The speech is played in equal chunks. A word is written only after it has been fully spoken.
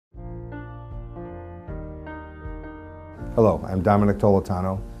Hello, I'm Dominic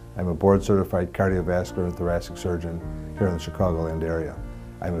Tolitano. I'm a board-certified cardiovascular and thoracic surgeon here in the Chicagoland area.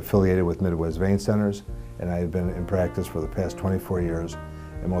 I'm affiliated with Midwest Vein Centers, and I have been in practice for the past 24 years,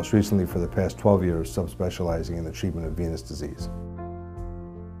 and most recently for the past 12 years subspecializing in the treatment of venous disease.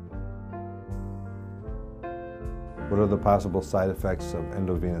 What are the possible side effects of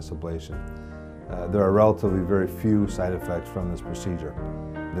endovenous ablation? There are relatively very few side effects from this procedure.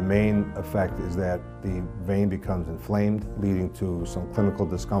 The main effect is that the vein becomes inflamed, leading to some clinical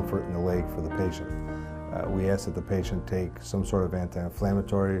discomfort in the leg for the patient. We ask that the patient take some sort of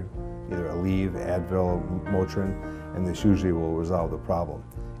anti-inflammatory, either Aleve, Advil, Motrin, and this usually will resolve the problem.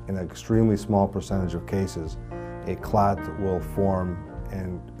 In an extremely small percentage of cases, a clot will form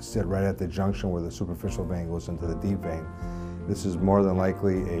and sit right at the junction where the superficial vein goes into the deep vein. This is more than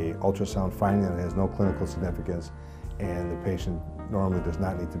likely an ultrasound finding that has no clinical significance, and the patient normally does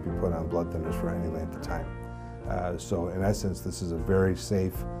not need to be put on blood thinners for any length of time. So in essence, this is a very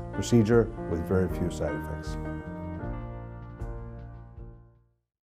safe procedure with very few side effects.